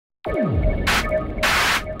And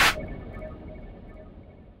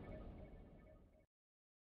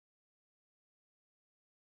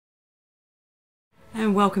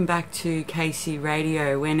welcome back to KC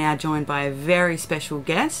Radio. We're now joined by a very special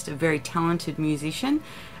guest, a very talented musician,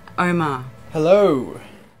 Omar. Hello.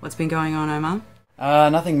 What's been going on, Omar?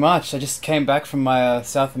 Nothing much. I just came back from my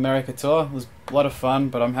South America tour. It was a lot of fun,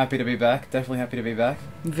 but I'm happy to be back. Definitely happy to be back.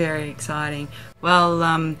 Very exciting.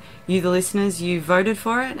 Well, you the listeners, you voted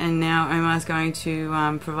for it, and now Omar's going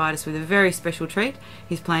to provide us with a very special treat.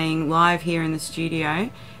 He's playing live here in the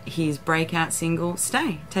studio his breakout single,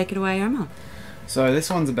 Stay. Take it away, Omar. So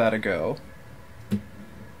this one's about a girl.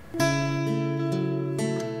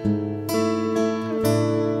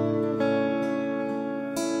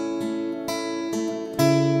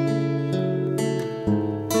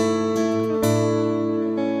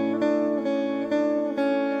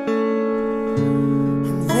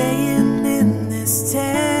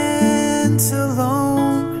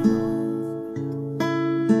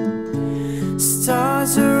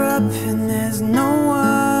 Stars are up and there's no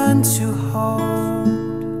one to hold.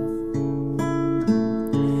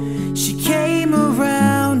 She came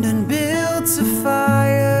around and built a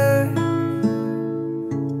fire.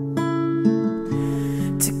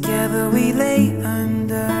 Together we lay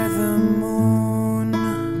under the moon.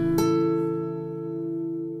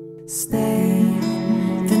 Stay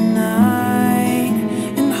the night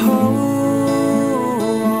and hold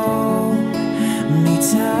me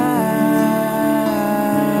tight.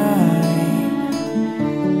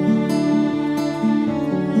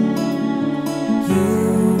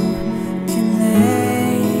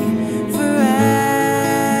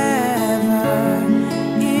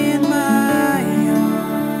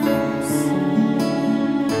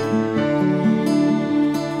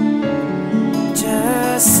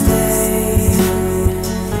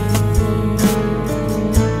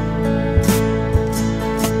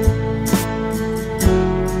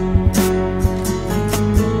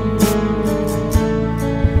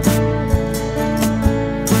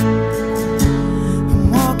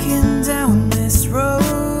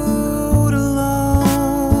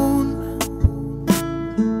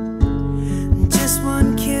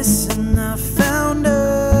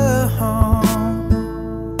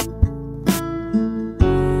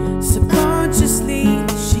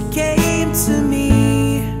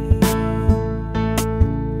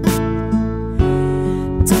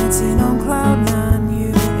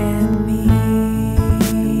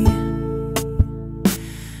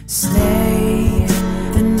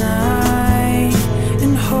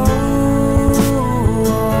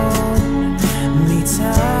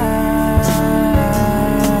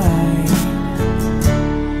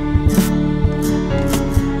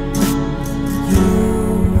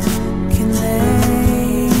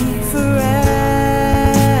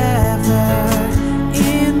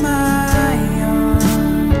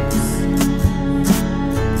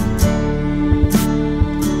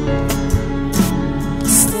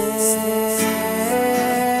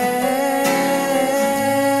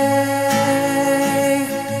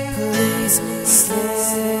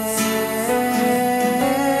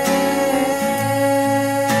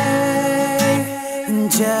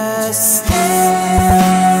 Just please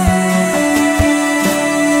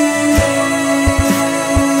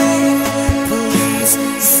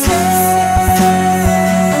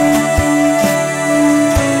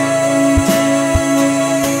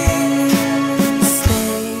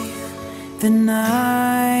stay the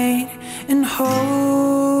night and hold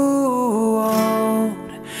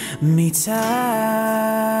me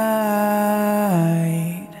tight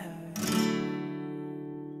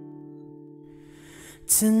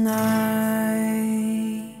tonight.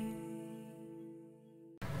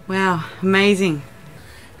 Wow, amazing.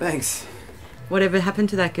 Thanks. Whatever happened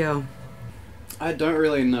to that girl? I don't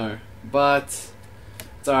really know, but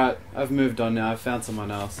it's alright. I've moved on now. I've found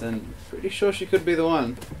someone else, and pretty sure she could be the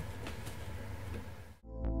one.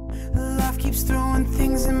 Life keeps throwing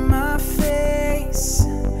things in my face,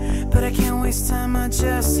 but I can't waste time, I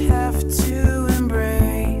just have to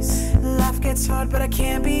embrace. Life gets hard, but I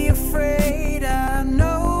can't be afraid.